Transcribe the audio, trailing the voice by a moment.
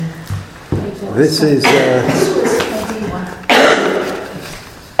This is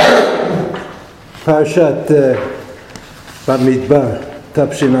Parashat Bamidbar,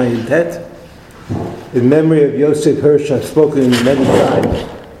 Tafshin Ayin Tet. In memory of Yosef Hirsch, I've spoken many times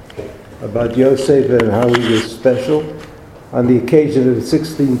about Yosef and how he was special on the occasion of the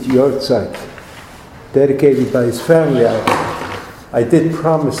 16th Yortzeit, dedicated by his family. I did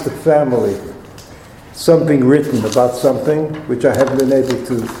promise the family something written about something which I haven't been able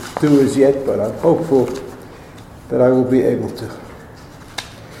to do as yet, but I'm hopeful that I will be able to.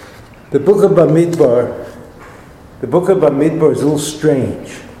 The book of Bamidbar is a little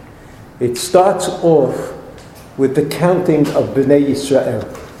strange. It starts off with the counting of Bnei Yisrael.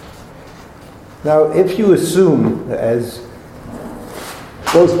 Now, if you assume, as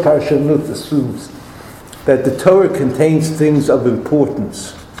both Parshanut assumes, that the Torah contains things of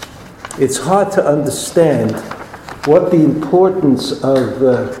importance, it's hard to understand what the importance of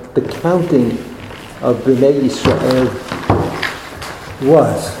the counting of Bnei Yisrael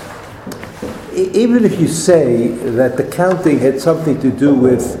was. Even if you say that the counting had something to do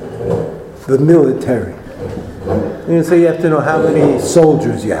with the military, you say you have to know how many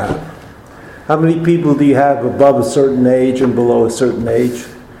soldiers you have. How many people do you have above a certain age and below a certain age?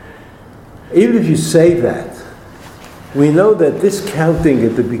 Even if you say that, we know that this counting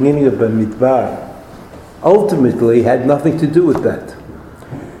at the beginning of Bamidbar ultimately had nothing to do with that.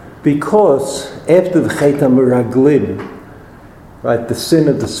 Because after the Chet HaMeraglim, right, the sin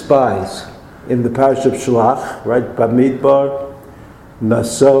of the spies, in the Parashat of Shlach, right, Bamidbar,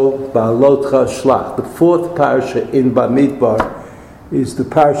 Naso, Ba'alotcha, Shlach. The fourth parasha in Bamidbar is the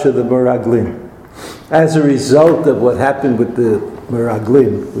Parasha of the Meraglim. As a result of what happened with the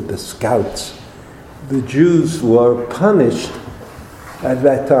Meraglim, with the scouts, the Jews were punished at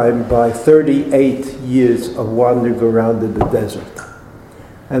that time by 38 years of wandering around in the desert.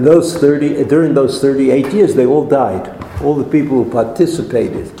 And during those 38 years, they all died. All the people who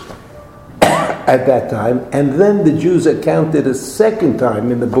participated at that time. And then the Jews are counted a second time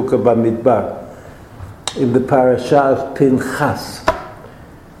in the book of Bamidbar, in the parasha of Pinchas.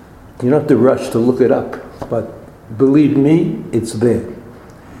 You don't have to rush to look it up, but believe me, it's there.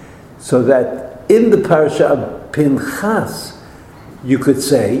 So that in the parasha of Pinchas, you could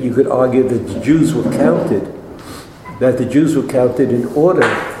argue that the Jews were counted in order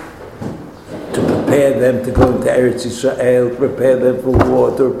to prepare them to go into Eretz Yisrael, prepare them for war,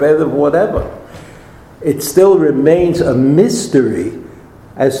 to prepare them for whatever. It still remains a mystery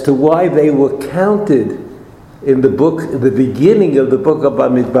as to why they were counted in the beginning of the book of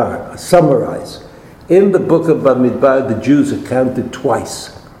Bamidbar. Summarize. In the book of Bamidbar, the Jews are counted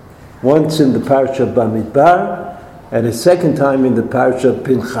twice. Once in the parasha of Bamidbar, and a second time in the parasha of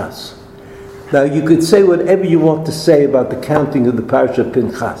Pinchas. Now, you could say whatever you want to say about the counting of the parasha of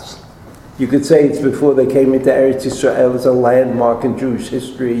Pinchas. You could say it's before they came into Eretz Yisrael as a landmark in Jewish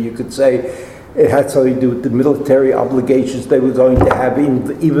history. You could say it had something to do with the military obligations they were going to have,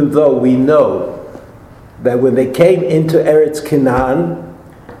 even though we know that when they came into Eretz Canaan,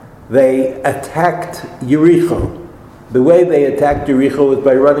 they attacked Yericho. The way they attacked Yericho was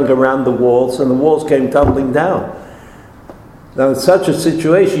by running around the walls, and the walls came tumbling down. Now, in such a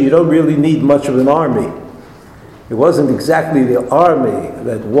situation, you don't really need much of an army. It wasn't exactly the army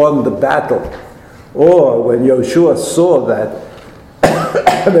that won the battle. Or when Yoshua saw that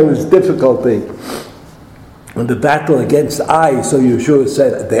there was difficulty in the battle against Ai, so Yoshua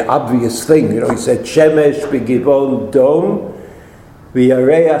said the obvious thing. He said, Shemesh b'givon dom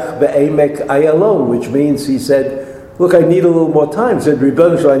v'yareach be'emek ayalon, which means he said, look, I need a little more time. He said,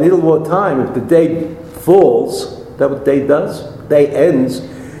 Rebbeinu Shalom, I need a little more time. If the day falls, is that what day does? Day ends.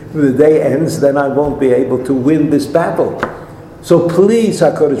 If the day ends, then I won't be able to win this battle. So please,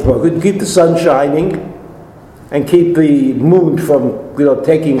 HaKadosh Baruch Hu, keep the sun shining and keep the moon from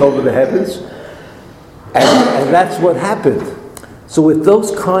taking over the heavens. And that's what happened. So with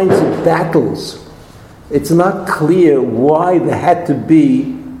those kinds of battles, it's not clear why there had to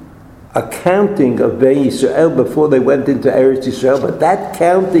be a counting of Bnei Yisrael before they went into Eretz Yisrael, but that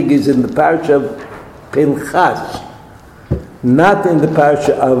counting is in the parasha of Pinchas, not in the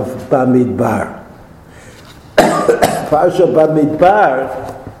parasha of Bamidbar. Parasha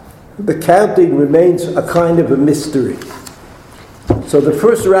Bamidbar, the counting remains a kind of a mystery. So the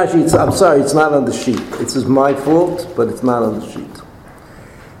first Rashi, it's not on the sheet. It's my fault, but it's not on the sheet.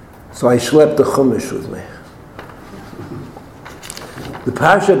 So I schlepped the Chumash with me. The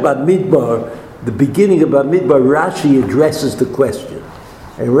Parasha Bamidbar, the beginning of Bamidbar, Rashi addresses the question.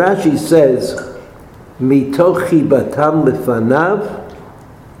 And Rashi says, Mitochi batam lefanav,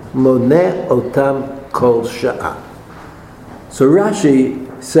 moneh otam kol sha'ah. So Rashi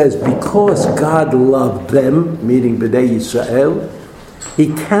says, because God loved them, meaning Bnei Yisrael,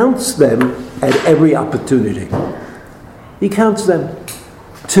 he counts them at every opportunity. He counts them.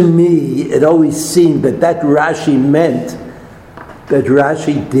 To me, it always seemed that Rashi meant that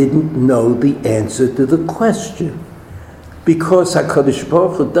Rashi didn't know the answer to the question. Because HaKadosh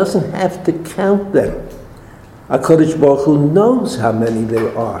Baruch Hu doesn't have to count them. HaKadosh Baruch Hu knows how many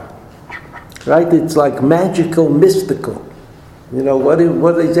there are. Right? It's like magical, mystical. You know, what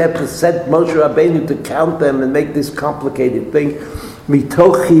does he have to set Moshe Rabbeinu to count them and make this complicated thing?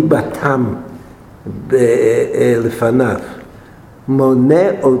 Mitochi batam lefanav.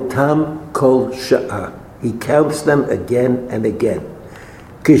 Moneh otam kol sha'ah. He counts them again and again.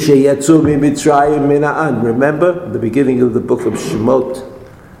 Kishayatzu miMitzrayim mina'an. Remember the beginning of the book of Shemot.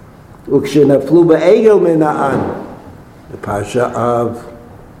 Ukshenaflu ba'egel mina'an. The parsha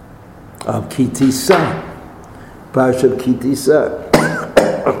of Ki Tisa. Parsha of Ki Tisa.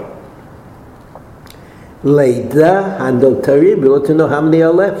 Leida handotarim. We ought to know how many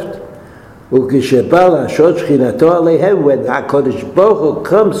are left. Ukeshebal hashot shchinato aleihem. When HaKadosh Baruch Hu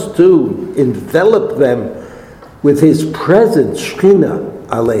comes to envelop them with His presence, Shechina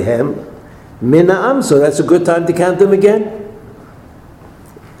aleihem, mina'am. So that's a good time to count them again.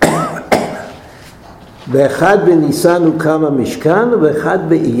 Ve'echad b'Nisan ukam ha'mishkan, ve'echad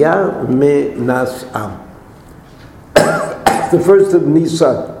b'Iyar minas'am. The first of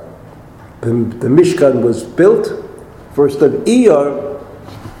Nisan, the Mishkan was built. First of Iyar,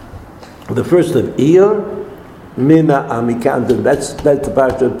 the first of Iyar, mina'am. He counted. That's the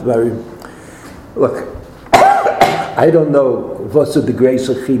part of Dvarim. Look, I don't know what's the grace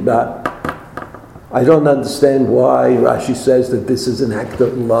of Chiba. I don't understand why Rashi says that this is an act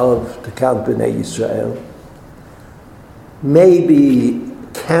of love to count Bnei Yisrael. Maybe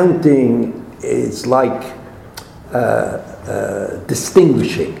counting is like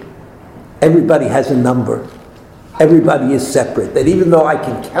distinguishing. Everybody has a number. Everybody is separate. That even though I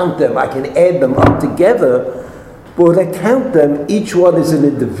can count them, I can add them up together, but when I count them, each one is an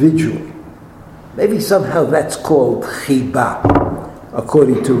individual. Maybe somehow that's called chiba,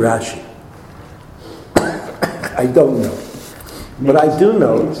 according to Rashi. I don't know. But I do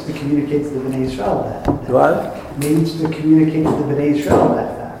know. It needs to communicate to the Bnei Yisrael that. What? It needs to communicate to the Bnei Yisrael that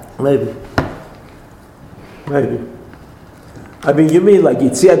fact. Maybe. I mean, you mean like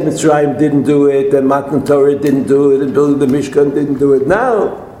Yetziat Mitzrayim didn't do it, and Matan Torah didn't do it, and building the Mishkan didn't do it.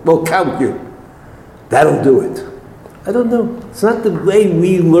 Now, we'll count you. That'll do it. I don't know. It's not the way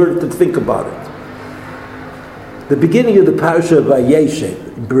we learn to think about it. The beginning of the parasha of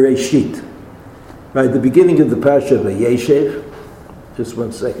Vayeshev, Bereshit. Right, the beginning of the parasha of Vayeshev. Just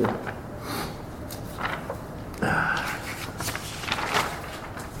 1 second.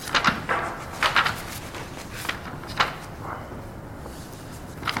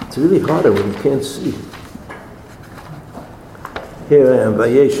 It's really harder when you can't see. Here I am,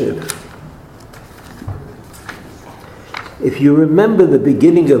 Vayeshev. If you remember the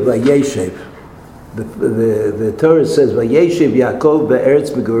beginning of Vayeshev, the Torah says, Vayeshev Yaakov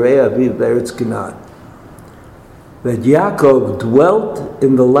be'eretz megorei aviv be'eretz Canaan. That Yaakov dwelt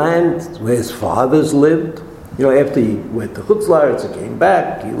in the land where his fathers lived. You know, after he went to Chutz La'aretz, he came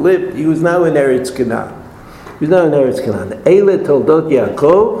back, he lived, he was now in Eretz Canaan. He was now in Eretz Canaan. Eile toldot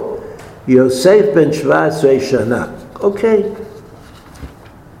Yaakov, Yosef ben 17 shana. Okay.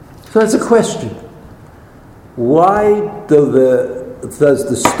 So that's a question. Why does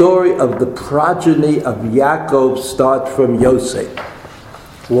the story of the progeny of Yaakov start from Yosef?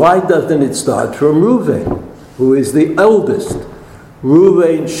 Why doesn't it start from Reuven, who is the eldest?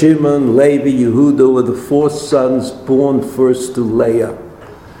 Reuven, Shimon, Levi, Yehuda were the 4 sons born first to Leah.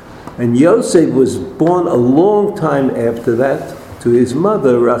 And Yosef was born a long time after that to his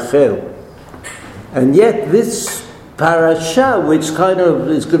mother, Rachel. And yet this parasha, which kind of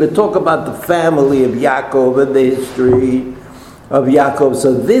is going to talk about the family of Yaakov and the history of Yaakov.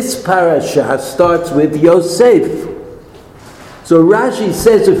 So this parasha starts with Yosef. So Rashi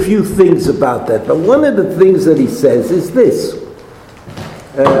says a few things about that, but one of the things that he says is this.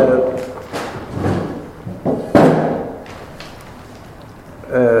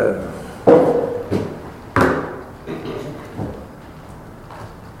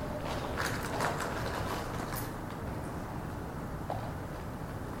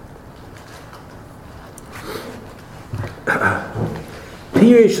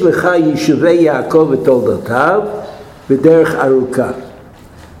 Pirish lecha yishuvei Yaakov v'toldotav v'derech aruka.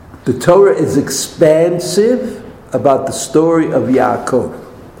 The Torah is expansive about the story of Yaakov.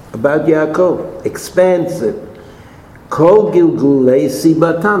 About Yaakov. Expansive. Kol gilgulei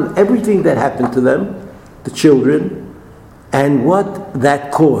sibatan. Everything that happened to them, the children, And what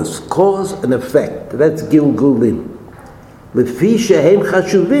that cause and effect, that's Gilgulin. לפי שהם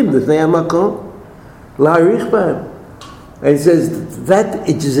חשובים לפני המקום, להעריך בהם. And it says that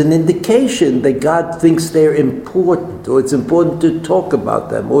it is an indication that God thinks they're important, or it's important to talk about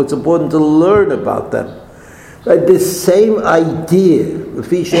them, or it's important to learn about them. Right? This same idea,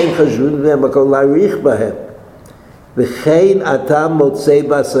 לפי שהם חשובים לפני המקום, להעריך בהם. וכן אתה מוצא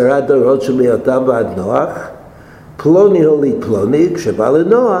בעשרה דורות של היותם ועד נוח, פלוני הוליד פלוני, כשבא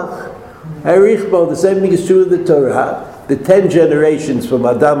לנוח, העריך בו. The same thing is true of the Torah. The 10 generations from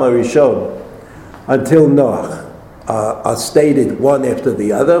Adam HaRishon until Noach are stated one after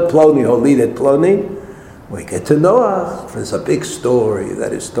the other. Ploni holidet Ploni. We get to Noach. There's a big story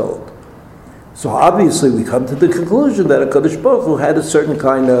that is told. So obviously we come to the conclusion that HaKadosh Baruch Hu had a certain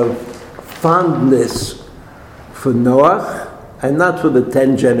kind of fondness for Noach and not for the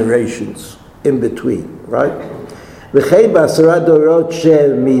 10 generations in between, right? וכן בעשרה דורות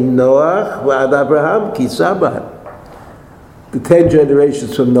שמנוח ועד אברהם כיסה בהם. The 10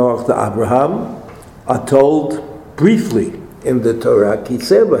 generations from Noach to Abraham are told briefly in the Torah,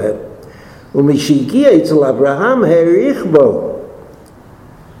 כיסה בהם. ומשהגיע אצל אברהם העריך בו.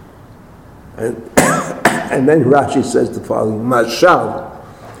 And then Rashi says the following, Mashal.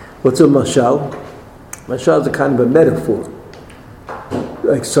 What's a mashal? Mashal is a kind of a metaphor.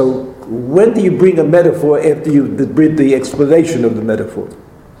 Like, so when do you bring a metaphor after you bring the explanation of the metaphor?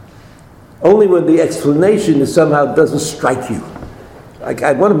 Only when the explanation is somehow doesn't strike you. Like,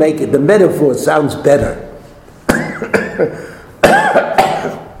 I want to make it, the metaphor sounds better.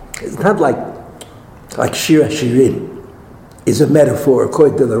 It's not like Shir HaShirim is a metaphor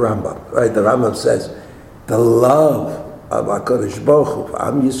according to the Rambam. Right? The Rambam says the love of HaKadosh Baruch Hu,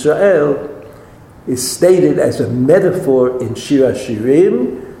 Am Yisrael, is stated as a metaphor in Shir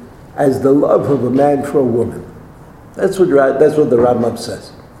HaShirim as the love of a man for a woman. That's what the Rambam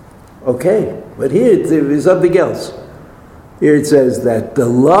says. Okay, but here it's something else. Here it says that the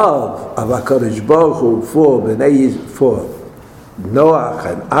love of HaKadosh Baruch Hu for Noach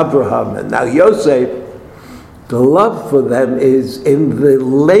and Abraham and now Yosef, the love for them is in the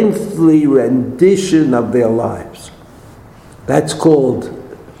lengthy rendition of their lives. That's called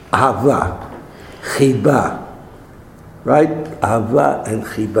Ahava, Chiba. Right? Ahava and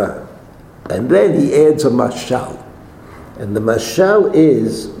Chiba. And then he adds a mashal. And the mashal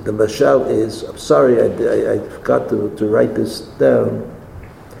is, I'm sorry, I forgot to write this down.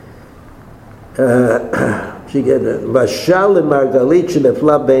 She get it. Mashal lemargalit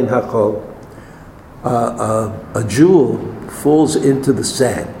shenefla bein hachol. A jewel falls into the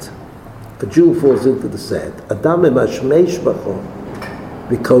sand. A jewel falls into the sand. Adam emashmesh b'chol.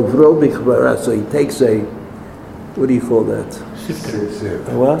 B'kovro b'chvara. So he takes a, what do you call that? Sifter.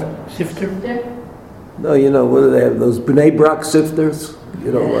 A what? Sifter? No, you know, what do they have? Those B'nai Brak sifters?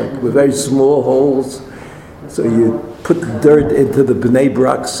 You know, like with very small holes. So you put the dirt into the B'nai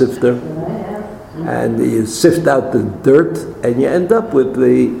Brak sifter and you sift out the dirt and you end up with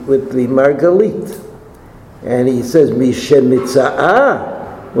the margalit. And he says,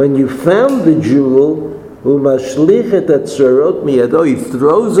 Mishemitza'ah, when you found the jewel, Umashlichet atzarot miyado, he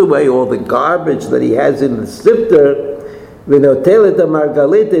throws away all the garbage that he has in the sifter, V'notelet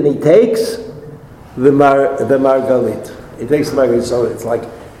margalit, and he takes the margalit. He takes the margalit. So it's like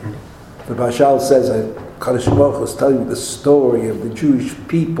the Mashal says that Kadosh Baruch Hu is telling the story of the Jewish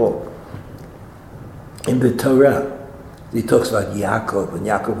people in the Torah. He talks about Yaakov, and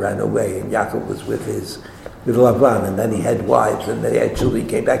Yaakov ran away, and Yaakov was with Lavan, and then he had wives, and they had children. He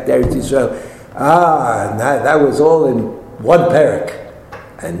came back to Eretz Yisrael. And that was all in one parak.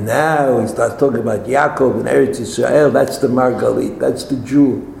 And now he starts talking about Yaakov and Eretz Yisrael. That's the margalit. That's the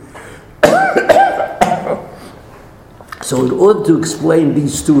jewel. So in order to explain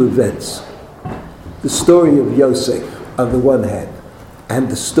these two events, the story of Yosef on the one hand, and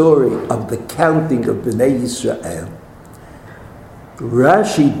the story of the counting of Bnei Yisrael,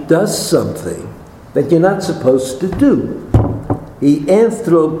 Rashi does something that you're not supposed to do. He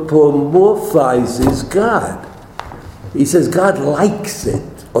anthropomorphizes God. He says God likes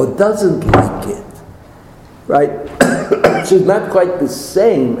it or doesn't like it. Right? Which is not quite the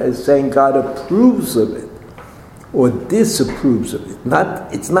same as saying God approves of it or disapproves of it.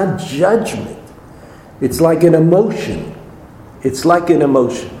 It's not judgment. It's like an emotion. It's like an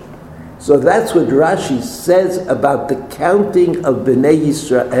emotion. So that's what Rashi says about the counting of Bnei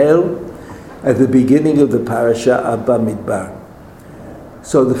Yisrael at the beginning of the parasha of Bamidbar.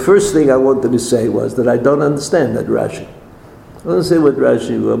 So the first thing I wanted to say was that I don't understand that Rashi. I don't say what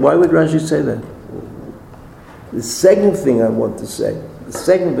Rashi. Why would Rashi say that? The second thing I want to say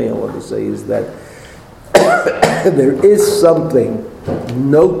is that there is something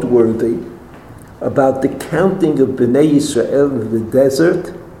noteworthy about the counting of Bnei Yisrael in the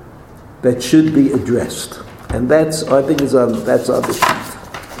desert that should be addressed. And that's, I think, that's on the sheet.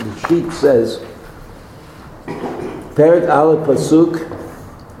 The sheet says, Perek Aleph Pasuk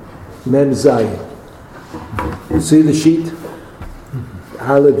Mem Zayin. You see the sheet?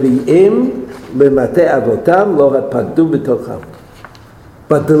 Haleviim lemate avotam lo hapagdu b'tocham.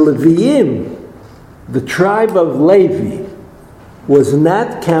 But the Leviim, the tribe of Levi, was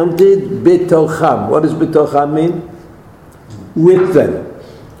not counted b'tocham. What does b'tocham mean? With them.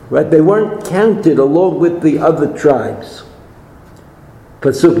 Right? They weren't counted along with the other tribes.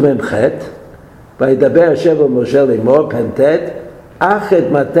 Pasuk Memchet, Vayidaber Hashem el Moshe lemor pentet, Achet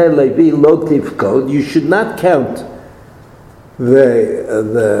Mateh Levi lo tifkod. You should not count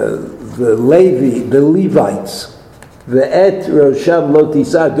the Levi, the Levites. The et Rosham lo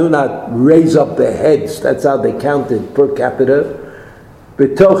tisah. Do not raise up their heads. That's how they counted per capita.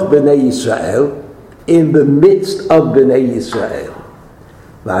 B'toch Bnei Yisrael, in the midst of Bnei Yisrael.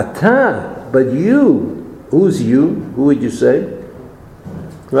 V'ata, but you, who's you? Who would you say?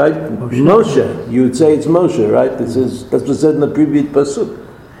 Right? Moshe. You would say it's Moshe, right? That's what's said in the previous pasuk.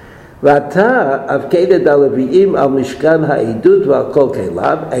 V'ata avkeded al-leviim al mishkan ha'idut v'al kol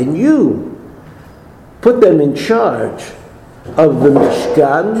kelav, and you put them in charge of the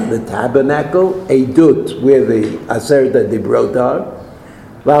mishkan, the tabernacle, edut, where the aseret dibrot are,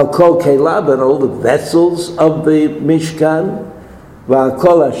 v'al kol kelav, and all the vessels of the mishkan, v'al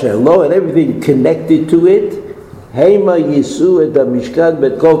kol asher lo, and everything connected to it. Hema Yisu et Mishkan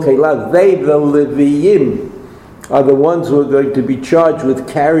bet kol kelav. They, the Leviim, are the ones who are going to be charged with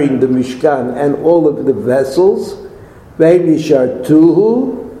carrying the Mishkan and all of the vessels. Ve'im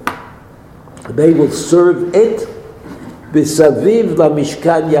yishartuhu. They will serve it. B'saviv la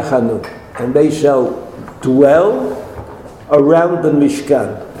Mishkan yachanu, and they shall dwell around the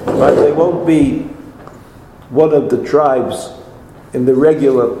Mishkan. Right? They won't be one of the tribes in the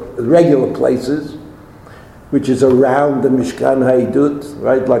regular places, which is around the Mishkan Ha'idut,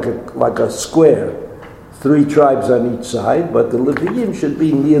 right, like a square, 3 tribes on each side, but the Leviim should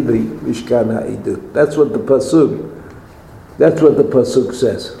be near the Mishkan Ha'idut. That's what the pasuk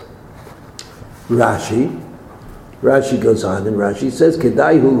says. Rashi goes on, and Rashi says,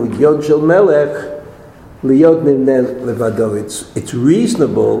 Kedaihu l'gyon shel melech liyot nimneh levado. It's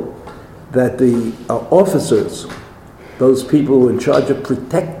reasonable that the officers, those people who are in charge of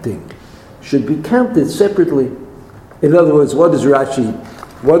protecting, should be counted separately. In other words, what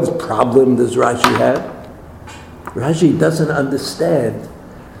problem does Rashi have? Rashi doesn't understand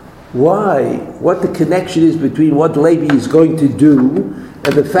what the connection is between what Levi is going to do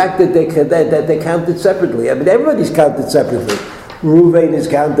and the fact that they're counted separately. I mean, everybody's counted separately. Reuven is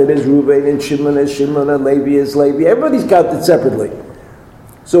counted as Reuven, and Shimon as Shimon, and Levi as Levi. Everybody's counted separately.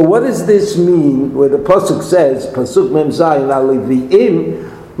 So what does this mean where the pasuk says, Pasuk Mem Zayin al Leviim,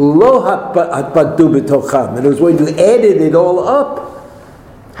 Lo hapagdu b'tocham, and it was when you added it all up.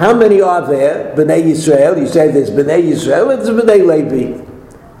 How many are there? Bnei Yisrael. You say there's Bnei Yisrael and there's Bnei Levi.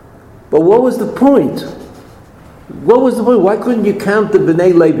 But what was the point? Why couldn't you count the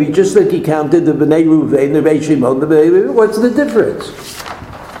Bnei Levi just like you counted the Bnei Reuven, the Bnei Shimon, the Bnei Levi? What's the difference?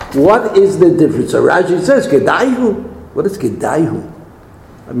 What is the difference? So Rashi says, Kedaihu. What is Kedaihu?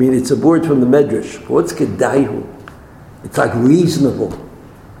 I mean, it's a word from the Medrash. What's Kedaihu? It's like reasonable.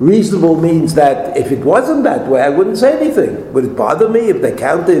 Reasonable means that if it wasn't that way, I wouldn't say anything. Would it bother me if they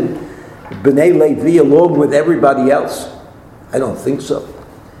counted Bnei Levi along with everybody else? I don't think so.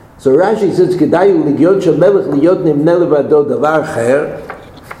 So Rashi says, Kedayu l'gyon shel melech liyot nimneh levado davar acher.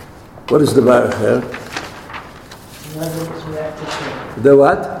 What is davar acher? The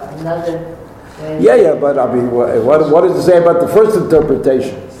what? Another. Yeah, but I mean, what does it say about the first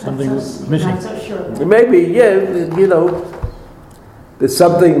interpretation? Something missing. Not so sure. Maybe, there's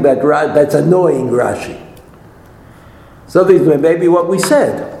something that's annoying Rashi. Something maybe what we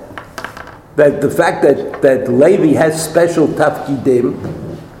said, that the fact that Levi has special tafkidim,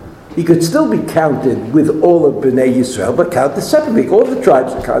 he could still be counted with all of Bnei Yisrael, but counted separately. All the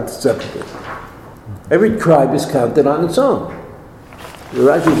tribes are counted separately. Every tribe is counted on its own.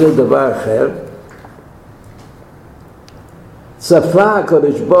 Rashi says davar acher. Safa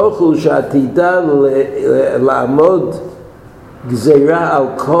HaKadosh Baruch Hu she'atida la'amod gzeira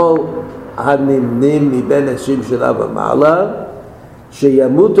al kol hanimnim miben 20 shana v'ma'ala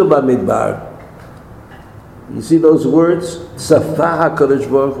sheyamutu b'midbar. You see those words? Safa HaKadosh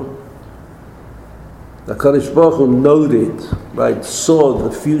Baruch Hu. The HaKadosh Baruch Hu noted, right, saw the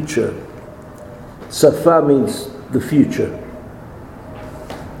future. Safa means the future.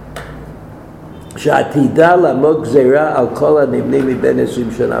 שעתידה לעמוד גזירה על כל הנמנים מבין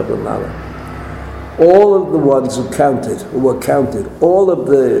 20 שנה ומעלה. All of the ones who were counted, all of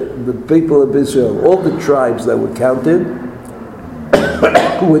the people of Israel, all the tribes that were counted,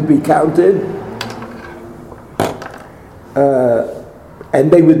 would be counted,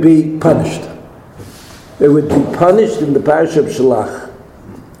 and they would be punished. They would be punished in the parish of Shalach,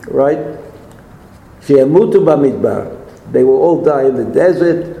 right? Sheyamutu b'midbar. They will all die in the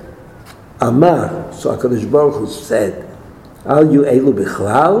desert. Amar, so HaKadosh Baruch Hu said, Al yu elu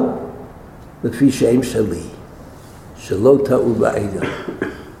bichlal, lefi she'em shali, shelo ta'u ba'edah.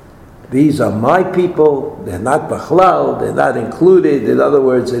 These are my people, they're not bichlal, they're not included. In other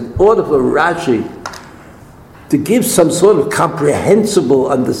words, in order for Rashi to give some sort of comprehensible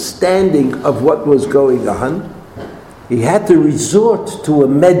understanding of what was going on, he had to resort to a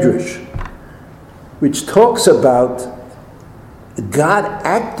medrash, which talks about God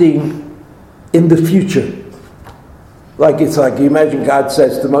acting in the future. It's like you imagine God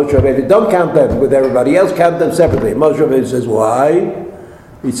says to Moshe Rabbeinu, don't count them with everybody else, count them separately. Moshe Rabbeinu says, why?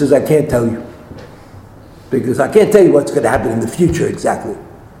 He says, I can't tell you. Because I can't tell you what's going to happen in the future exactly.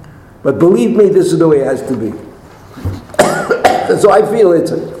 But believe me, this is the way it has to be. So I feel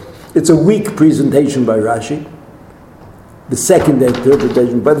it's a weak presentation by Rashi, the second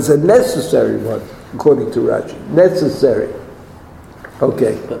interpretation, but it's a necessary one, according to Rashi. Necessary.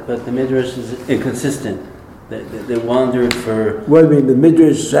 Okay. But the Midrash is inconsistent. They wandered for... Well, I mean, the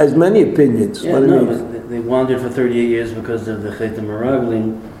Midrash has many opinions. Yeah, but they wandered for 38 years because of the Chet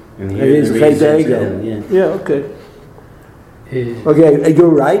HaMeraglim. And here is Chet HaEgel. Yeah, okay. Okay, you're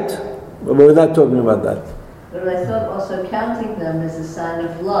right, but we're not talking about that. But I thought also counting them is a sign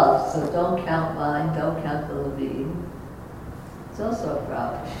of love, so don't count mine, don't count the Levine. It's also a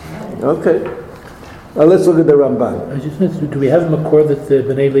problem. Right? Okay. Now let's look at the Ramban. I just wanted to, do we have a makor that the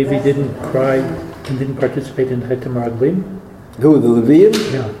Bnei Levi didn't cry and didn't participate in Chet HaMeraglim? Who, the Levium?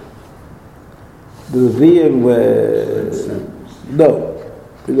 Yeah. The Levium were... No,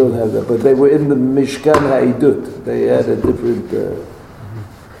 we don't have that, but they were in the Mishkan HaIdut. They had a different...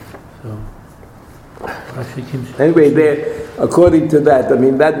 Anyway, according to that, I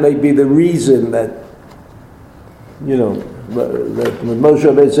mean, that may be the reason that, that when Moshe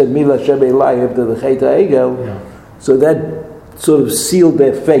Rabbeinu said, Mila Shem Elai after the Chet HaEgel, so that sort of sealed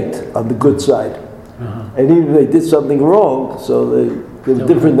their fate on the good side. And even if they did something wrong, so they were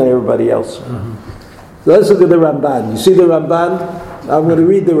different than everybody else. So let's look at the Ramban. You see the Ramban? I'm going to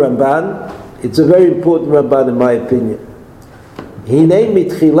read the Ramban. It's a very important Ramban in my opinion. Hinei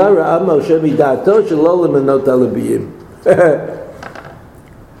mitchila ra'a Moshe mida'ato shelo lemanot haleviyim.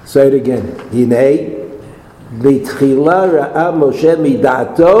 Say it again. Hinei mitchila ra'a Moshe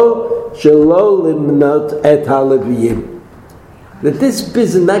mida'ato shelo lemanot et haleviyim. That this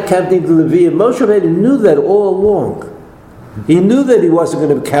business not counting the Leviyim, Moshe Rabbeinu knew that all along. He knew that he wasn't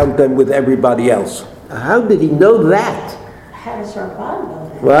going to count them with everybody else. How did he know that? How does Ramban know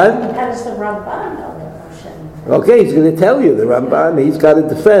that? What? How does the Ramban know that? Okay, he's going to tell you, the Ramban, he's got a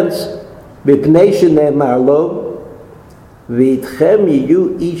defense. Mipnei shene'emar lo, v'itchem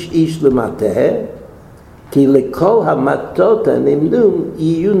yiyu ish lemateh, ki lekol hamatot hanimnum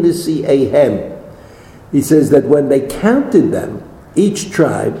yiyu nisi'ehem. He says that when they counted them, each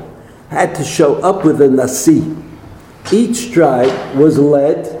tribe had to show up with a nasi. Each tribe was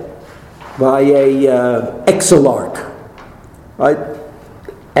led by a exilarch, right?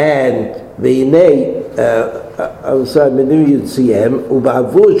 And v'inei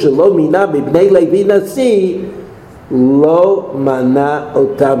ובעבור שלא מינה מבני לוי נשיא לא מנה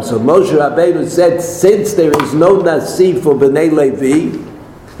אותם. So Moshe Rabbeinu said, since there is no nasi for Bnei Levi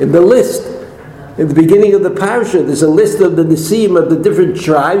in the list, in the beginning of the parasha, there's a list of the nasim of the different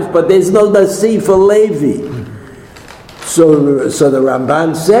tribes, but there's no nasi for Levi. So the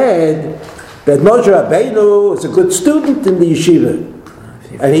Ramban said that Moshe Rabbeinu was a good student in the yeshiva.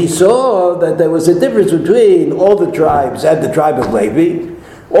 And he saw that there was a difference between all the tribes and the tribe of Levi.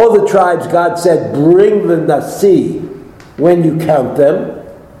 All the tribes, God said, bring the nasi when you count them.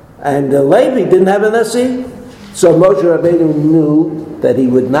 And Levi didn't have a nasi. So Moshe Rabbeinu knew that he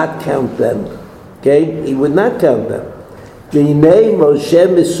would not count them. Okay? He would not count them. V'hinei Moshe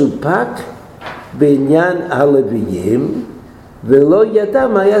misupak b'inyan haleviyim v'lo yada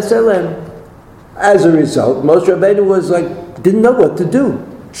ma yaseh lehem. As a result, Moshe Rabbeinu was didn't know what to do.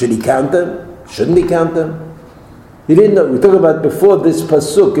 Should he count them? Shouldn't he count them? He didn't know. We talk about before this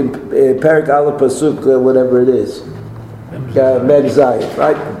pasuk in Perek Aleph pasuk, whatever it is, Mem Zayin,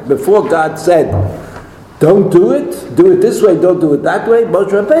 right? Before God said, "Don't do it this way, don't do it that way." Moshe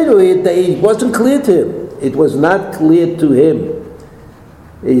Rabbeinu, it wasn't clear to him. It was not clear to him.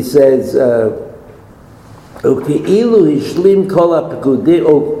 He says, וכאילו השלים כל הפקודים,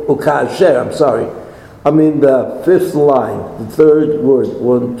 או כאשר, I'm sorry, I'm in the fifth line, the third word,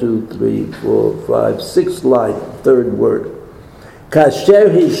 1, 2, 3, 4, 5, sixth line, third word. כאשר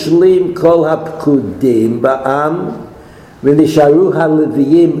השלים כל הפקודים בעם, ונשארו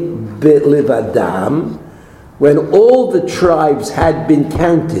הלוויים לבדם, when all the tribes had been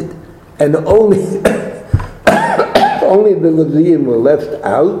counted, and only only the Levim were left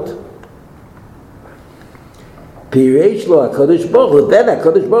out, Piresh lo HaKadosh Baruch Hu, then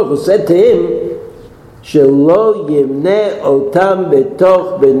HaKadosh Baruch Hu said to him, Shelo yimne otam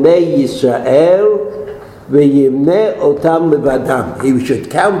betoch bnei Yisrael, v'yimne otam levadam. He should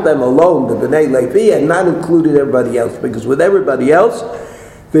count them alone, the Bnei Levi, and not include everybody else, because with everybody else,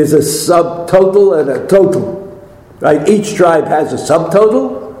 there's a subtotal and a total. Right? Each tribe has a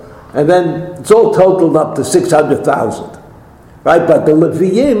subtotal, and then it's all totaled up to 600,000. Right? But the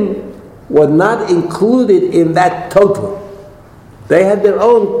Leviim were not included in that total. They had their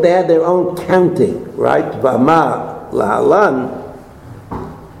own counting, right? V'amar lahalan.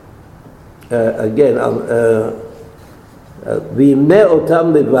 Again, v'yimne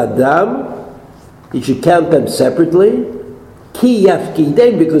otam levadam. You should count them separately. Ki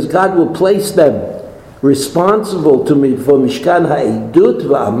yafkidem, because God will place them responsible to me for Mishkan Ha'edut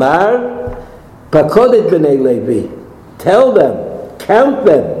v'amar pakodet b'nei Levi. Tell them, count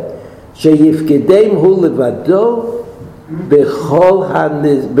them. Sheyifkidem hu levado. Below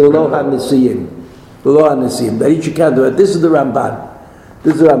Hanesiim. That he should count it. This is the Ramban.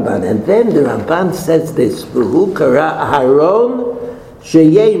 And then the Ramban says this. V'hu kara Aharon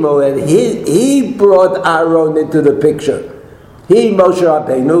sheyemo. And he brought Aaron into the picture. He, Moshe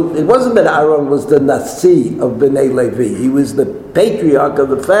Rabbeinu, it wasn't that Aaron was the Nasi of Bnei Levi. He was the patriarch of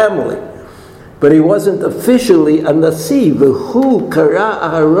the family. But he wasn't officially a Nasi. V'hu kara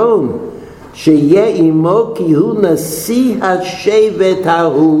Aharon. He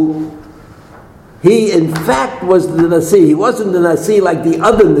in fact was the Nasi. He wasn't the Nasi like the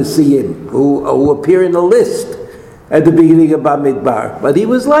other Nasiim who appear in the list at the beginning of Bamidbar, but he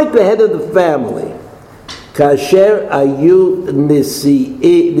was like the head of the family. Kasher ayu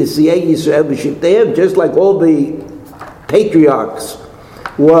Nisiei Yisrael b'shivteihem, just like all the patriarchs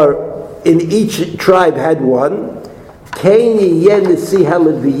were in each tribe had one. Kain yeh Nisi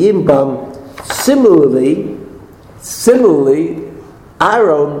haLeviyim bam. Similarly,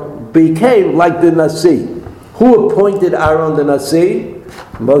 Aaron became like the Nasi. Who appointed Aaron the Nasi?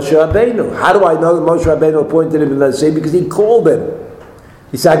 Moshe Rabbeinu. How do I know that Moshe Rabbeinu appointed him the Nasi? Because he called them.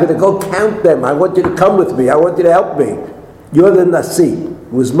 He said, I'm going to go count them. I want you to come with me. I want you to help me. You're the Nasi.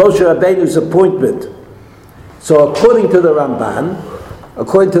 It was Moshe Rabbeinu's appointment. So according to the Ramban,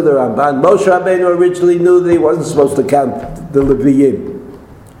 Moshe Rabbeinu originally knew that he wasn't supposed to count the Leviyim.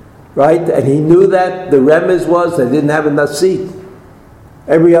 Right? And he knew that the remez was they didn't have a Nasi.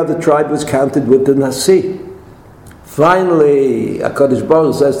 Every other tribe was counted with the Nasi. Finally, HaKadosh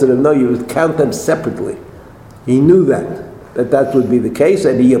Baruch Hu says to them, no, you would count them separately. He knew that would be the case,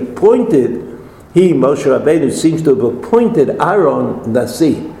 and he appointed, Moshe Rabbeinu, seems to have appointed Aaron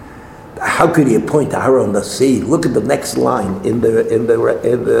Nasi. How could he appoint Aaron Nasi? Look at the next line in the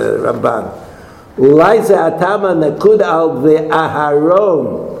Ramban. Ulaize atama nakud al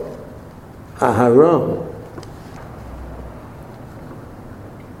ve'aharon. Aharon.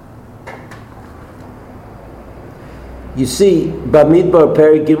 You see, Bamidbar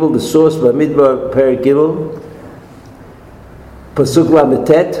Perek Gimel, the source Bamidbar Perek Gimel, Pasuk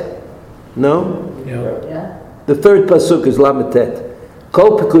Lametet, no? Yeah. The third Pasuk is Lametet.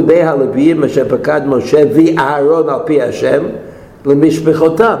 Kol pekudei haLeviyim asher pakad Moshe v'Aaron al pi Hashem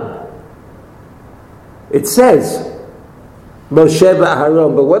lemishpechotam. It says Moshe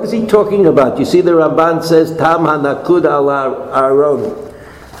v'Aaron, but what is he talking about? You see, the Ramban says Tam hanakud al Aaron.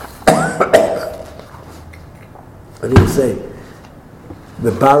 What do you say?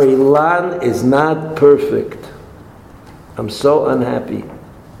 The Bar Ilan is not perfect. I'm so unhappy.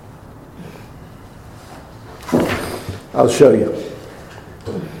 I'll show you.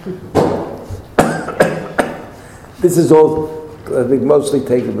 This is all, I think, mostly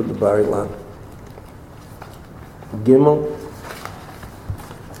taken with the Bar Ilan. Gimel.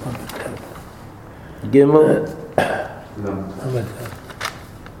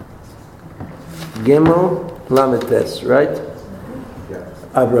 Gimel. Lametes, right? Yeah.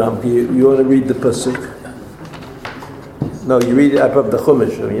 Abraham, you want to read the pasuk? No, you read it from the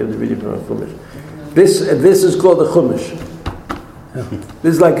Chumash. You have to read it from the Chumash. This is called the Chumash.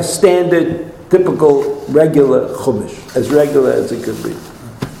 This is like a standard, typical, regular Chumash, as regular as it could be.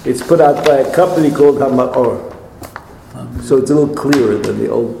 It's put out by a company called Hama'or. So it's a little clearer than the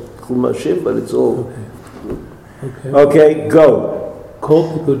old Chumashim, but it's all Okay, go. כל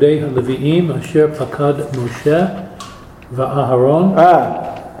פקודי הלוויים אשר פקד משה ואהרון.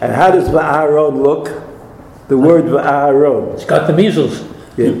 And how does Va'aharon look? The word Va'aharon. It's got the measles.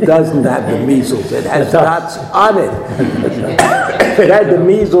 It doesn't have the measles. It has dots on it. If it had the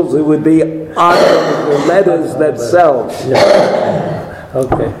measles, it would be on the letters themselves.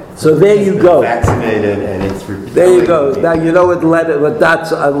 Okay. So there you go. Vaccinated and it's There you go. Now you know what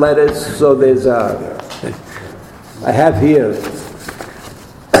dots on letters. So there's I have here.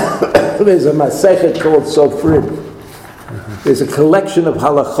 There's a Masechet called Sofrim. There's a collection of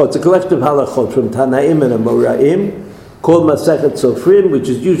halachot. It's a collection of halachot from Tanaim and Amoraim called Masechet Sofrim, which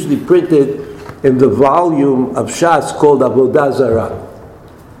is usually printed in the volume of Shas called Avodah Zarah.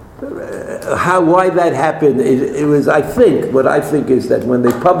 Why that happened? It was, I think, what I think is that when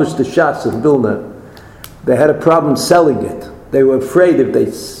they published the Shas in Vilna, they had a problem selling it. They were afraid if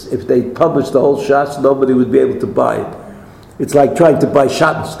they published the whole Shas, nobody would be able to buy it. It's like trying to buy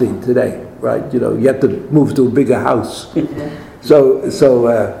Schottenstein today, right? You know, you have to move to a bigger house. So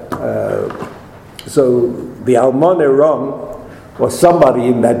the Almon Eram, or somebody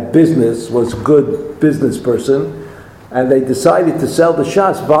in that business, was a good business person, and they decided to sell the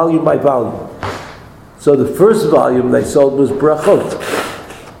Shas volume by volume. So the first volume they sold was Brachot.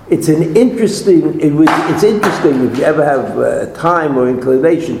 It's interesting if you ever have time or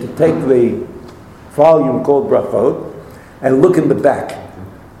inclination to take the volume called Brachot and look in the back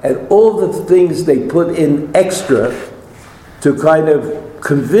at all the things they put in extra to kind of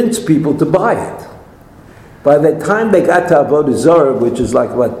convince people to buy it. By the time they got to Avodah Zarah, which is like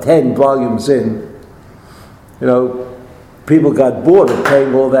about 10 volumes in, you know, people got bored of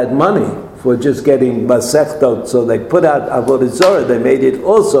paying all that money for just getting Masechtot, so they put out Avodah Zarah. They made it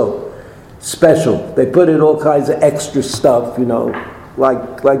also special. They put in all kinds of extra stuff, you know,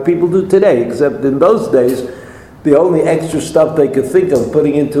 like people do today, except in those days, the only extra stuff they could think of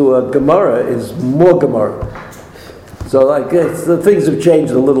putting into a Gemara is more Gemara. So the things have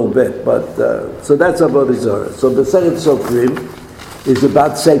changed a little bit, but so that's Avodah Zarah. So the Masechet Sofrim is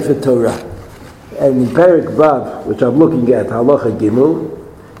about Sefer Torah. And in Perek Vav, which I'm looking at, Halacha Gimel,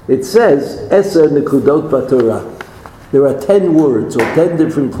 it says, Eser Nekudot BaTorah. There are 10 words, or 10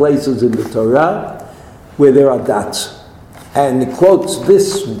 different places in the Torah where there are dots. And it quotes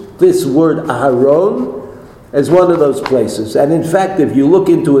this word Aharon as one of those places. And in fact, if you look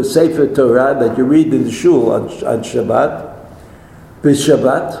into a Sefer Torah that you read in the shul on Shabbat, this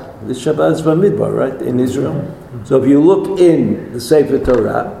Shabbat is Bamidbar, right, in Israel. So if you look in the Sefer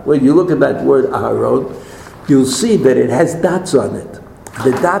Torah, when you look at that word Aharon, you'll see that it has dots on it.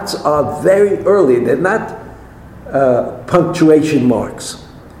 The dots are very early. They're not punctuation marks.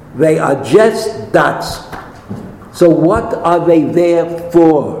 They are just dots. So what are they there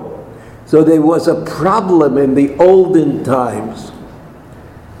for? So there was a problem in the olden times.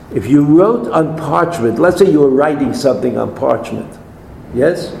 If you wrote on parchment, let's say you were writing something on parchment,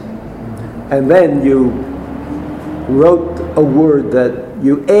 yes? And then you wrote a word that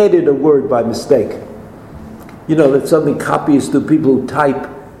you added a word by mistake. You know, that's something copyists do. People who type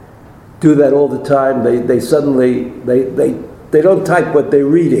do that all the time. They suddenly don't type what they're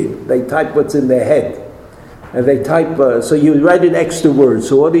reading. They type what's in their head. And they type, so you write an extra word.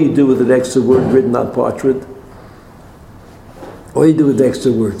 So what do you do with an extra word written on parchment? What do you do with the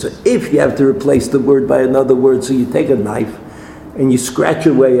extra word? So if you have to replace the word by another word, so you take a knife and you scratch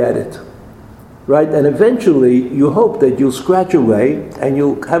away at it. Right? And eventually you hope that you'll scratch away and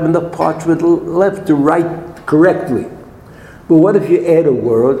you'll have enough parchment left to write correctly. But what if you add a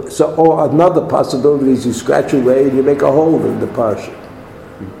word? So, or another possibility is you scratch away and you make a hole in the parchment.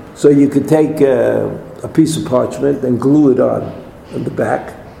 So you could take a piece of parchment and glue it on the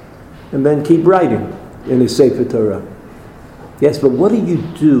back and then keep writing in a Sefer Torah. Yes, but what do you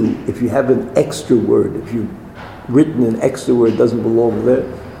do if you have an extra word? If you've written an extra word doesn't belong there?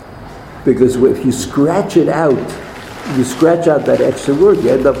 Because if you scratch it out, you scratch out that extra word, you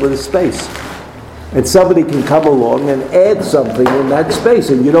end up with a space. And somebody can come along and add something in that space,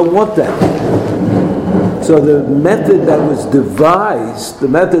 and you don't want that. So the method that was devised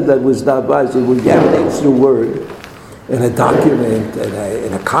is when you have an extra word in a document,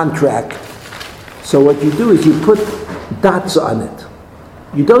 in a contract. So what you do is you put dots on it.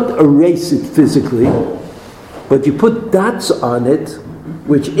 You don't erase it physically, but you put dots on it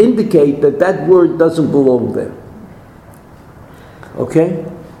which indicate that that word doesn't belong there. Okay?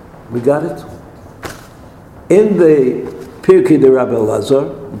 We got it? In the Pirkei de Rabbi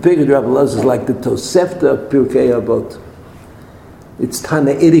Elazar, the Pirkei de Rabbi Elazar is like the Tosefta of Pirkei Avot. It's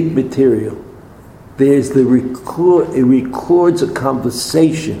Tanaitic material. It records a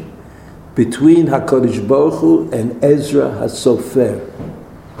conversation between HaKadosh Baruch Hu and Ezra HaSofer.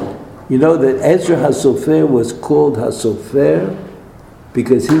 You know that Ezra HaSofer was called HaSofer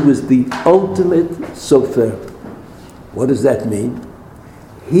because he was the ultimate Sofer. What does that mean?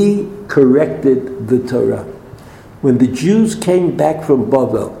 He corrected the Torah. When the Jews came back from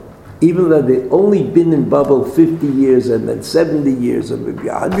Babel, even though they'd only been in Babel 50 years and then 70 years and maybe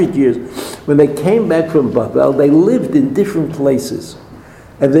 100 years, when they came back from Babel, they lived in different places.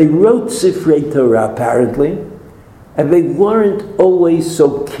 And they wrote Sifrei Torah, apparently, and they weren't always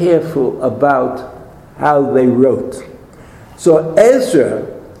so careful about how they wrote. So Ezra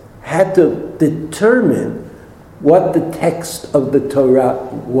had to determine what the text of the Torah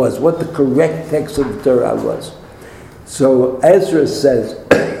was, what the correct text of the Torah was. So Ezra says,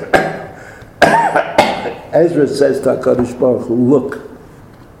 to HaKadosh Baruch Hu, look,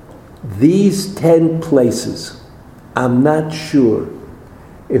 these 10 places, I'm not sure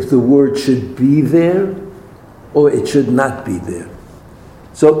if the word should be there or it should not be there.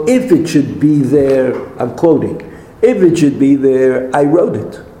 So if it should be there, I'm quoting, if it should be there, I wrote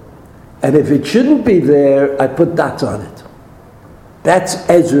it. And if it shouldn't be there, I put dots on it. That's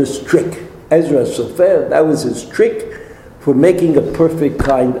Ezra's trick. Ezra Sofer, that was his trick for making a perfect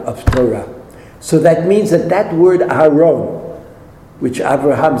kind of Torah. So that means that that word Aaron, which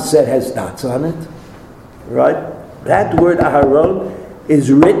Abraham said has dots on it, right? That word Aaron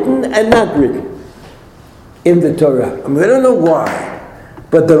is written and not written in the Torah. I mean, we don't know why,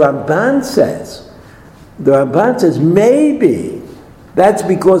 but the Ramban says maybe that's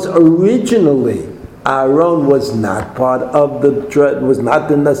because originally Aaron was not part of was not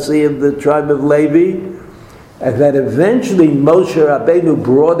the Nasi of the tribe of Levi, and that eventually Moshe Rabbeinu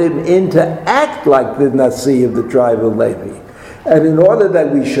brought him in to act like the Nasi of the tribe of Levi. And in order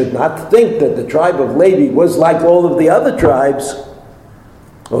that we should not think that the tribe of Levi was like all of the other tribes,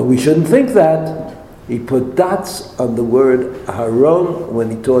 well, we shouldn't think that, he put dots on the word Aaron when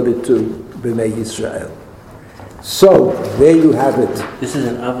he taught it to Bnei Yisrael. So, there you have it. This is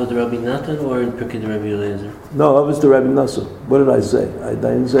an Avodah Rabbi Natan or in Pirkei Rabbi Eliezer? No, I was the Rabbi Nassim. What did I say? I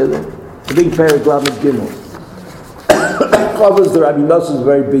didn't say that. I think Perek Lamed Gimel. Covers the Rabbi Nassim is a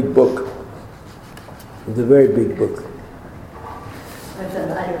very big book. It's a very big book.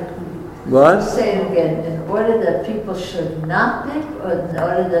 What? Say it again, in order that people should not think, or in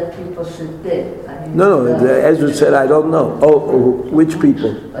order that people should think? I mean, No, Ezra said, I don't know. Oh, which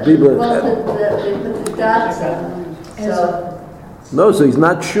people? People well, they put the dots on. So, no, so he's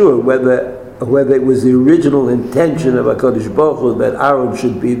not sure whether it was the original intention of HaKadosh Baruch Hu that Aaron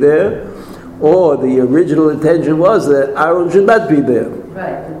should be there, or the original intention was that Aaron should not be there.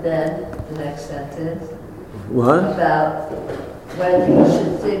 right, but then the next sentence What? about whether you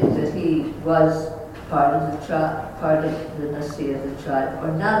should think that he was part of the tribe, part of the Nasi of the tribe,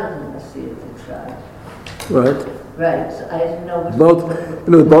 or not of the Nasi of the tribe. Right. Right, so I didn't know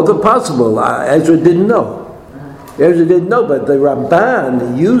which Both are possible. Ezra didn't know. Ezra didn't know, but the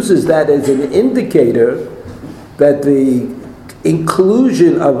Ramban uses that as an indicator that the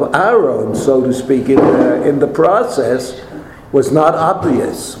inclusion of Aaron, so to speak, in the process was not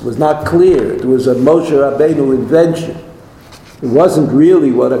obvious, was not clear. It was a Moshe Rabbeinu invention. It wasn't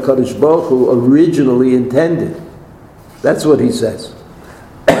really what HaKadosh Baruch Hu originally intended. That's what he says.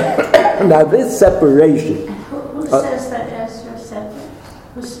 Now this separation... Who says that Ezra said that?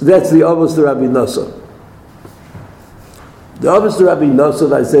 That's the Avos the Rabbi Nosson. The Avos the Rabbi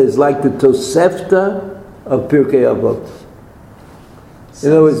Nosson, I say, is like the Tosefta of Pirkei Avot.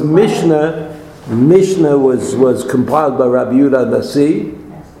 In other words, Mishnah was compiled by Rabbi Yehuda Nasi,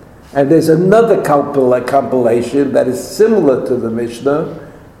 and there's another compilation that is similar to the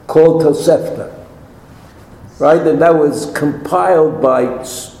Mishnah called Tosefta. Right? And that was compiled by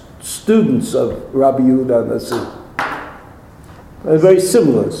students of Rabbi Yehuda Nasi. They're very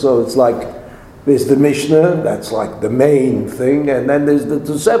similar. So it's like there's the Mishnah, that's like the main thing, and then there's the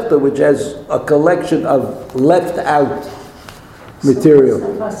Tosefta, which has a collection of left out material.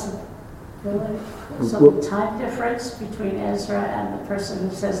 Some time difference between Ezra and the person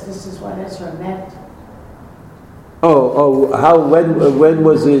who says this is what Ezra meant. When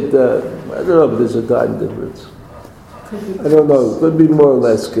was it? I don't know if there's a time difference. I don't know. It could be more or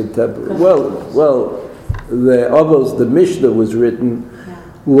less contemporary. Well, the Mishnah was written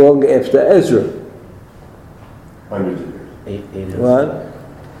long after Ezra. Hundreds of years. What?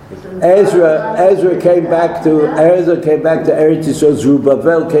 Ezra came back to Eretz Yisrael.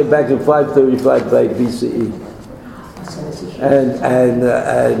 Zerubbabel came back in 535 by BCE,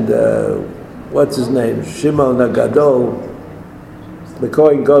 and what's his name? Shimon HaGadol, the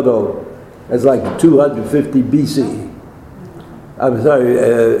Kohen Gadol, is like 250 BCE. I'm sorry,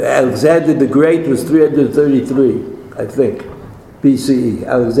 Alexander the Great was 333, I think, BCE.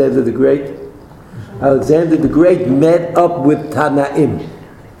 Alexander the Great. Alexander the Great met up with Tanaim.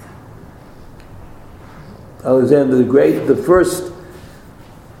 Alexander the Great, the first,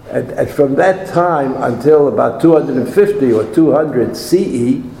 and from that time until about 250 or 200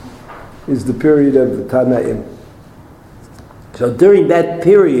 CE is the period of the Tanaim. So during that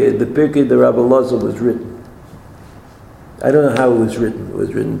period, the Pirkei de Rabbi Elazar was written. I don't know how it was written. It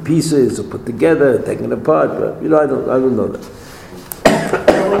was written in pieces or put together, taken apart, but I don't know that.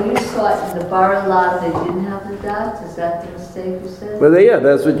 So when you saw it in the Bar Lot, they didn't have the dots? Is that the mistake you said? Well, yeah,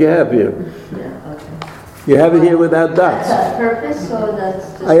 that's what you have here. Yeah, okay. You have it here without dots. That's on purpose, or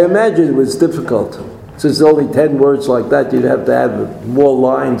that's just... I imagine it was difficult. Since there's only 10 words like that, you'd have to have more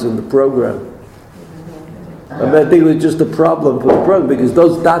lines in the program. I think it was just a problem for the program because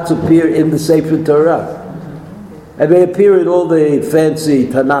those dots appear in the Sefer Torah. And they appear in all the fancy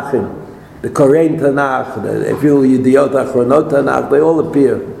Tanakhim. The Korean Tanakh, the Yediot Achronot Tanakh, they all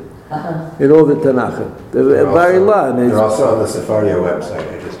appear in all the Tanakhim. They're very long. They're also on the Sefaria website,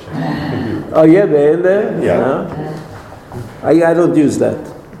 I just checked. Oh yeah, they're in there? Yeah. No? I don't use that.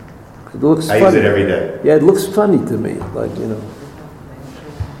 It looks funny. I use it every day. Yeah, it looks funny to me,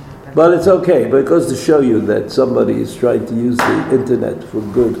 But it's okay, but it goes to show you that somebody is trying to use the internet for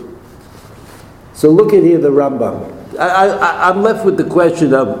good. So look at here the Rambam. I'm left with the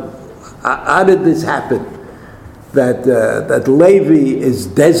question of how did this happen? That Levi is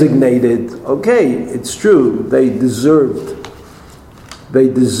designated. Okay, it's true. They deserved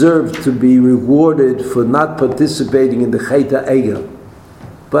to be rewarded for not participating in the Chet HaEgel.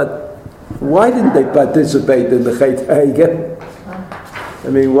 But why didn't they participate in the Chet HaEgel? I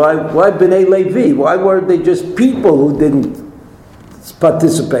mean, why B'nai Levi? Why weren't they just people who didn't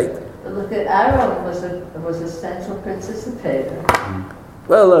participate? But look at Aaron was a central participator.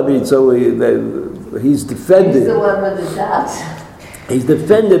 Well, I mean, so he's defended. He's the one with the dots. He's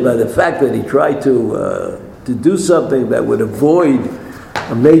defended by the fact that he tried to do something that would avoid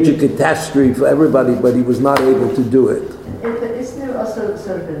a major catastrophe for everybody, but he was not able to do it. But isn't there also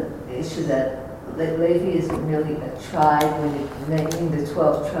sort of an issue that Levi isn't really a tribe when you're naming the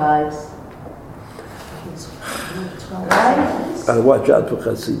 12 tribes? Right? Watch out for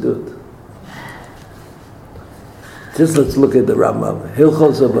Chassidut. Just let's look at the Rambam.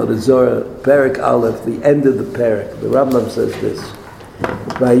 Hilchos Avodah Zorah, Perek Aleph, the end of the Perek. The Rambam says this.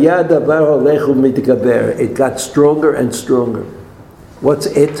 Vayad davar holechu mitgaber. It got stronger and stronger. What's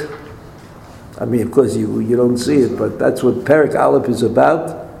it? I mean, of course, you don't see it, but that's what Perek Aleph is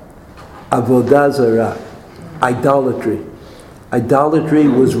about. Avodah Zarah, idolatry. Idolatry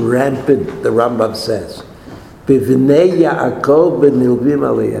was rampant, the Rambam says. B'vnei Yaakov b'nilvim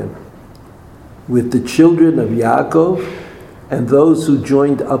aleim. With the children of Yaakov and those who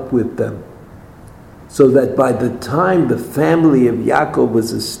joined up with them. So that by the time the family of Yaakov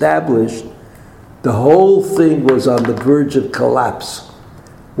was established, the whole thing was on the verge of collapse.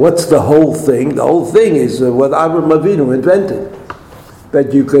 What's the whole thing? The whole thing is what Avraham Avinu invented.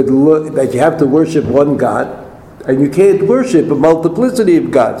 That you have to worship one God, and you can't worship a multiplicity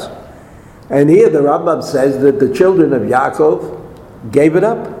of gods. And here the Rambam says that the children of Yaakov gave it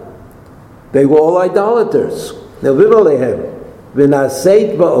up. They were all idolaters. V'naseit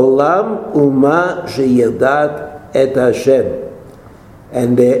ba'olam uma sheyedat et Hashem.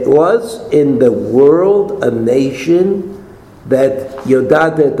 And there was in the world a nation that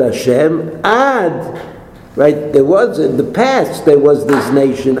yodat et Hashem right? There was, in the past, there was this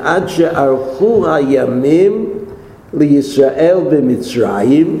nation, Ad she'archu hayamim liYisrael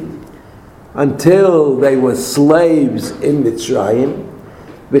b'Mitzrayim, until they were slaves in Mitzrayim,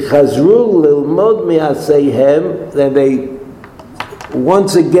 v'chazru lilmod mi'aseihem, then they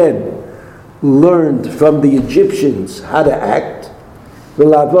once again learned from the Egyptians how to act,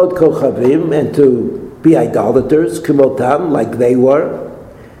 v'lavod kochavim, and to be idolaters, k'motam, like they were,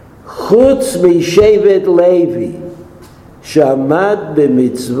 Chutz mishevet Levi, shamad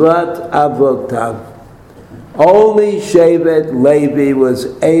b'mitzvat avotav. Only Shevet Levi was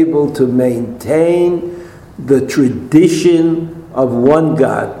able to maintain the tradition of one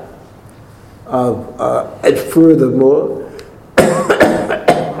God. And furthermore,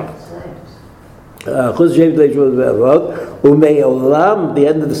 Chutz Shevet Levi was avot. Ume'olam, the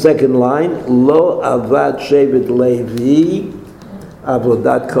end of the second line, lo avad Shevet Levi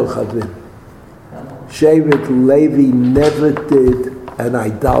Avodat Kochavim. Shevet Levi never did an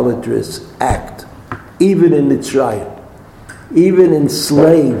idolatrous act, even in Mitzrayim, even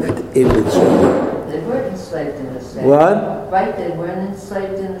enslaved in Mitzrayim. They weren't enslaved in the same What? way. Right, they weren't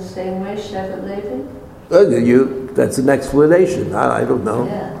enslaved in the same way, Shevet Levi? Well, you that's an explanation. I don't know.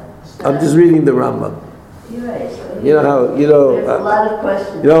 Yeah. I'm just reading the Rambam. You're right. You know how, There's a lot of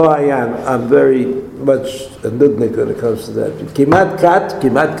questions. you know how I am. I'm very much a nudnik when it comes to that. Kimat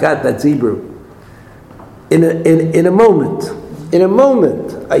kat, that's Hebrew. In a moment,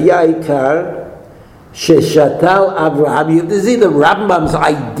 Ayikar, Sheshatal Abraham. You have to see the Rambam's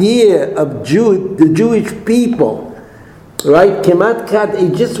idea of the Jewish people, right? Kimat kat,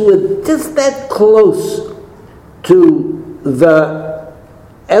 it just was just that close to the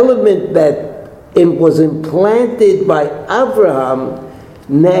element that it was implanted by Abraham,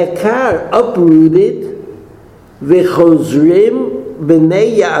 Nekar, uprooted, V'chozrim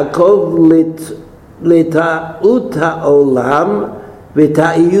b'nei Yaakov l'ta'ut ha'olam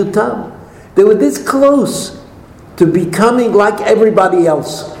v'ta'iyutam. They were this close to becoming like everybody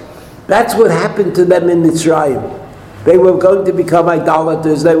else. That's what happened to them in Mitzrayim. They were going to become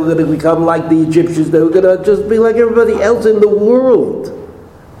idolaters. They were going to become like the Egyptians. They were going to just be like everybody else in the world.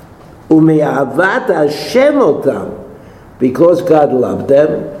 Ume'avat Hashem otam, because God loved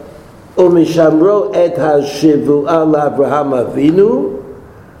them. Umishamro et hashivuah l'Avraham Avinu,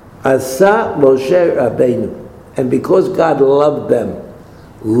 asa Moshe Rabbeinu. And because God loved them,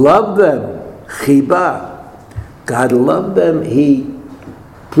 chiba, God loved them, He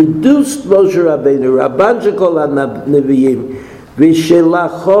produced Moshe Rabbeinu, Rabban Shekol HaNevi'im,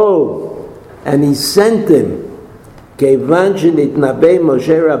 V'shelacho, and He sent him. Kevan shenitnabei Moshe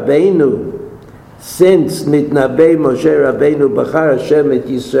Rabbeinu, since nitnabei Moshe Rabbeinu b'char Hashem et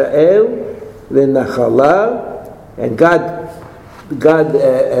Yisrael v'nachala, and God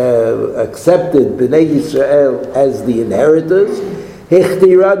accepted Bnei Yisrael as the inheritors.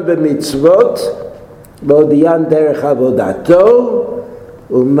 Hichtiran b'mitzvot, b'odiyan derech avodato,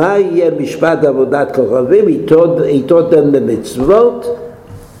 u'ma yeh mishpat avodat kochavim. He taught them the mitzvot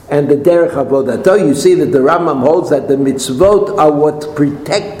and the derech avodato. You see that the Rambam holds that the mitzvot are what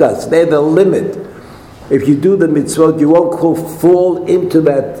protect us. They're the limit. If you do the mitzvot, you won't fall into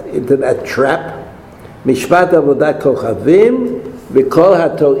that trap. Mishpat avodat kochavim v'kol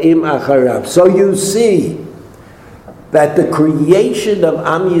hatoim acharav. So you see that the creation of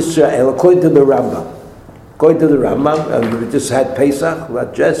Am Yisrael, according to the Rambam, and we just had Pesach,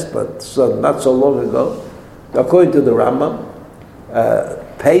 not just, but not so long ago. According to the Rambam,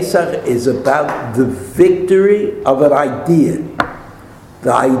 Pesach is about the victory of an idea.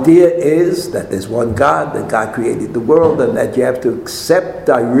 The idea is that there's one God, that God created the world, and that you have to accept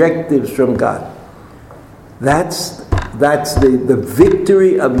directives from God. That's the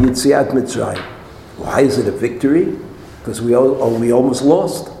victory of Yetziat Mitzrayim. Why is it a victory? Because we almost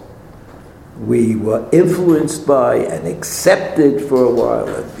lost. We were influenced by and accepted for a while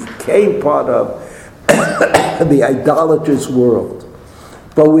and became part of the idolatrous world.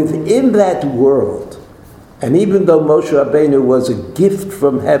 But within that world, and even though Moshe Rabbeinu was a gift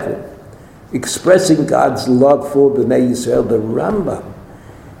from heaven, expressing God's love for Bnei Yisrael, the Rambam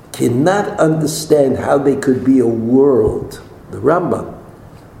cannot understand how they could be a world. The Rambam,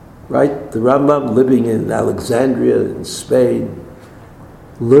 right? The Rambam living in Alexandria in Spain,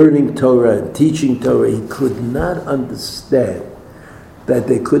 learning Torah and teaching Torah, he could not understand that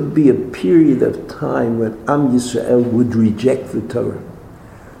there could be a period of time when Am Yisrael would reject the Torah.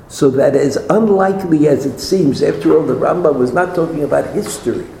 So that as unlikely as it seems, after all, the Rambam was not talking about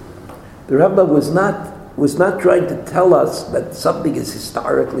history. The Rambam was not trying to tell us that something is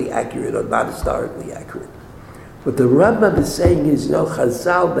historically accurate or not historically accurate. What the Rambam is saying is,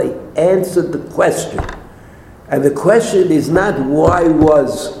 Chazal, they answered the question. And the question is not why were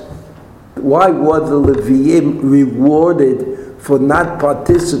the Leviim rewarded for not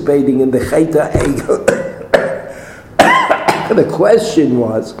participating in the Chet HaEgel. The question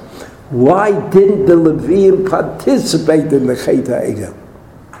was, why didn't the Leviim participate in the Chet HaEgel?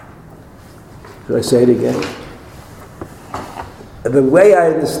 Should I say it again? The way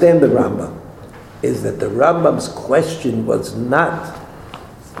I understand the Rambam is that the Rambam's question was not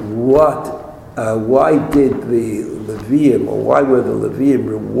why did the Leviim, or why were the Leviim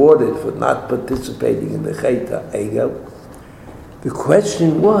rewarded for not participating in the Chet HaEgel? The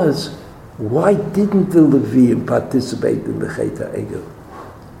question was, why didn't the Leviim participate in the Chet HaEgel?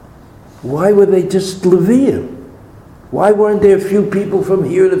 Why were they just Leviim? Why weren't there a few people from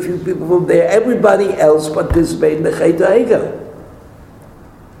here and a few people from there? Everybody else participated in the Chet HaEgel.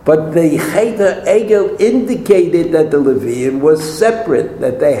 But the Chet HaEgel indicated that the Leviim was separate,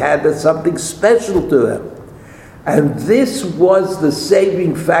 that they had something special to them. And this was the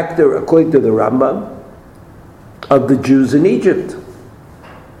saving factor, according to the Rambam, of the Jews in Egypt.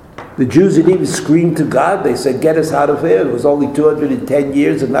 The Jews had even screamed to God. They said, get us out of here. It was only 210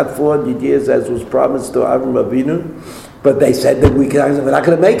 years and not 400 years as was promised to Avram Avinu. But they said that we're not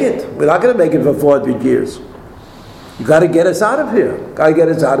going to make it. We're not going to make it for 400 years. You got to get us out of here. Got to get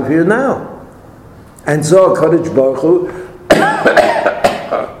us out of here now. And so HaKadosh Baruch Hu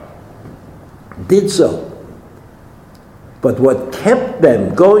did so. But what kept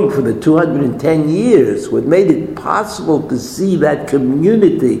them going for the 210 years, what made it possible to see that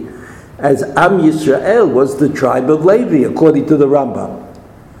community as Am Yisrael, was the tribe of Levi, according to the Rambam.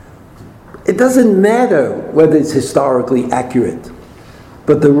 It doesn't matter whether it's historically accurate,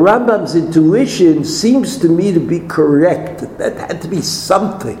 but the Rambam's intuition seems to me to be correct. That had to be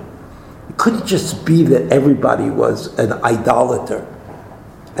something. It couldn't just be that everybody was an idolater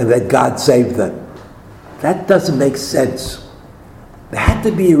and that God saved them. That doesn't make sense. There had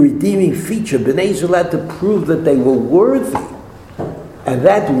to be a redeeming feature. Bnei Israel had to prove that they were worthy. And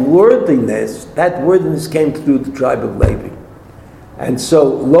that worthiness came through the tribe of Levi. And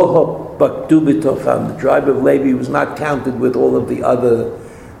so, Loho Bakdu B'Tofam, the tribe of Levi, was not counted with all of the other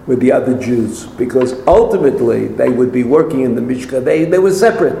Jews, because ultimately they would be working in the Mishkan. They were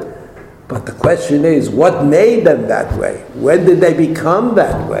separate. But the question is, what made them that way? When did they become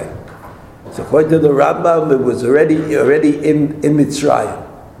that way? So according to the Rambam, it was already in Mitzrayim.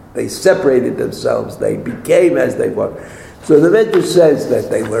 They separated themselves. They became as they were. So the Medrash says that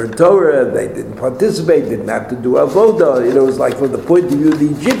they learned Torah, they didn't participate, didn't have to do avodah. It was like, from the point of view of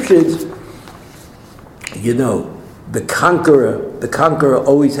the Egyptians, the conqueror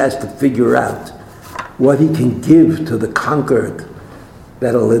always has to figure out what he can give to the conquered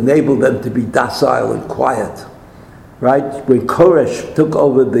that'll enable them to be docile and quiet. Right? When Cyrus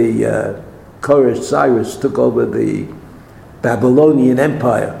took over the Babylonian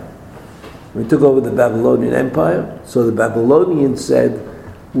Empire. When he took over the Babylonian Empire, so the Babylonians said,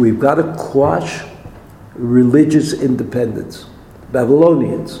 we've got to quash religious independence.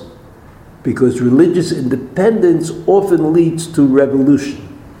 Babylonians. Because religious independence often leads to revolution.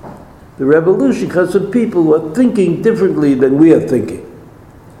 The revolution comes from people who are thinking differently than we are thinking.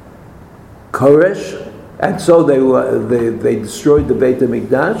 Koresh, and so they destroyed the Beit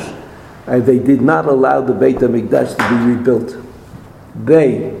HaMikdash, and they did not allow the Beit HaMikdash to be rebuilt.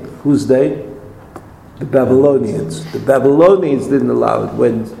 Who's they? The Babylonians. The Babylonians didn't allow it.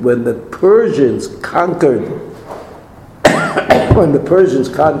 When the Persians conquered,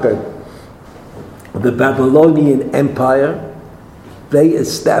 the Babylonian Empire, they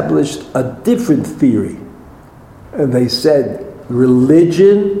established a different theory. And they said,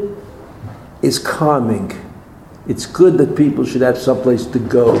 religion is calming. It's good that people should have someplace to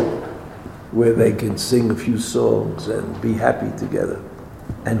go where they can sing a few songs and be happy together.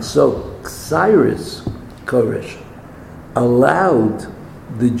 And so Cyrus, Koresh, allowed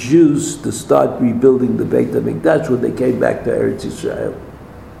the Jews to start rebuilding the Beit HaMikdash when they came back to Eretz Yisrael.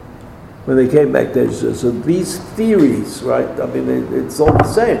 When they came back to Eretz Yisrael. So these theories, right, I mean, it's all the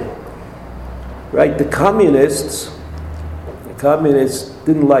same. Right, the communists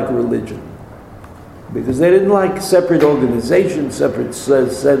didn't like religion, because they didn't like separate organizations, separate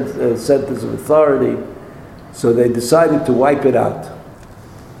centers of authority, so they decided to wipe it out.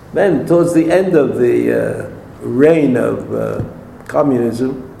 Then, towards the end of the reign of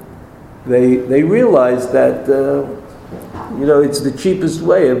communism, they realized that it's the cheapest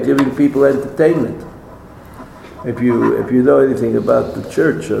way of giving people entertainment. If you know anything about the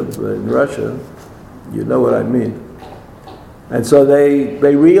church in Russia, you know what I mean. And so they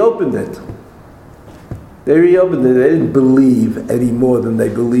reopened it. They didn't believe any more than they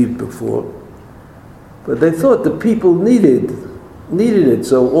believed before. But they thought the people needed it.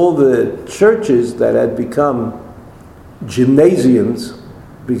 So all the churches that had become gymnasiums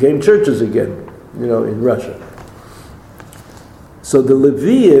became churches again, in Russia. So the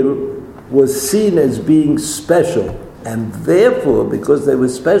Leviim was seen as being special. And therefore, because they were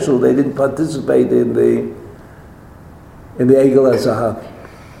special, they didn't participate in the Egel HaZahav.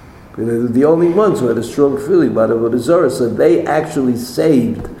 They were the only ones who had a strong feeling about Avodah Zarah, so they actually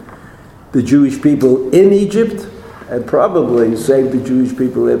saved the Jewish people in Egypt, and probably saved the Jewish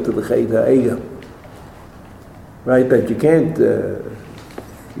people after the Chet HaEgel. Right? That you can't...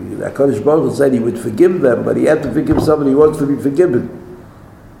 HaKadosh Baruch Hu said he would forgive them, but he had to forgive somebody who wants to be forgiven.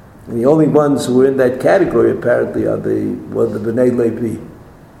 And the only ones who were in that category, apparently, were the Bnei Levi.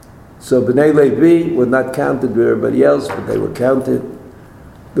 So Bnei Levi were not counted with everybody else, but they were counted.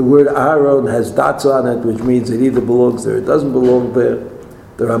 The word Aaron has dots on it, which means it either belongs there or it doesn't belong there.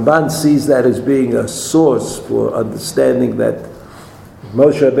 The Ramban sees that as being a source for understanding that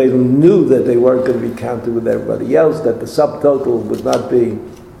Moshe Rabbeinu knew that they weren't going to be counted with everybody else, that the subtotal would not be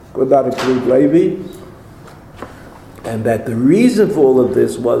would not include Levi. And that the reason for all of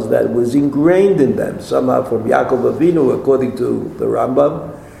this was that it was ingrained in them, somehow from Yaakov Avinu, according to the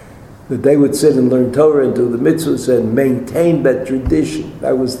Rambam, that they would sit and learn Torah and do the mitzvahs and maintain that tradition.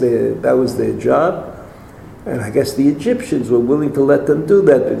 That was their job. And I guess the Egyptians were willing to let them do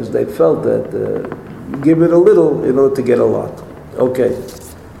that because they felt that give it a little in order to get a lot. Okay.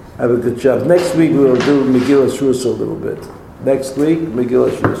 Have a good job. Next week we'll do Megillah Shus a little bit. Next week,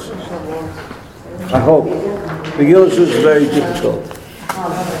 Megillah Shus. I hope. Megillah Shus is very difficult.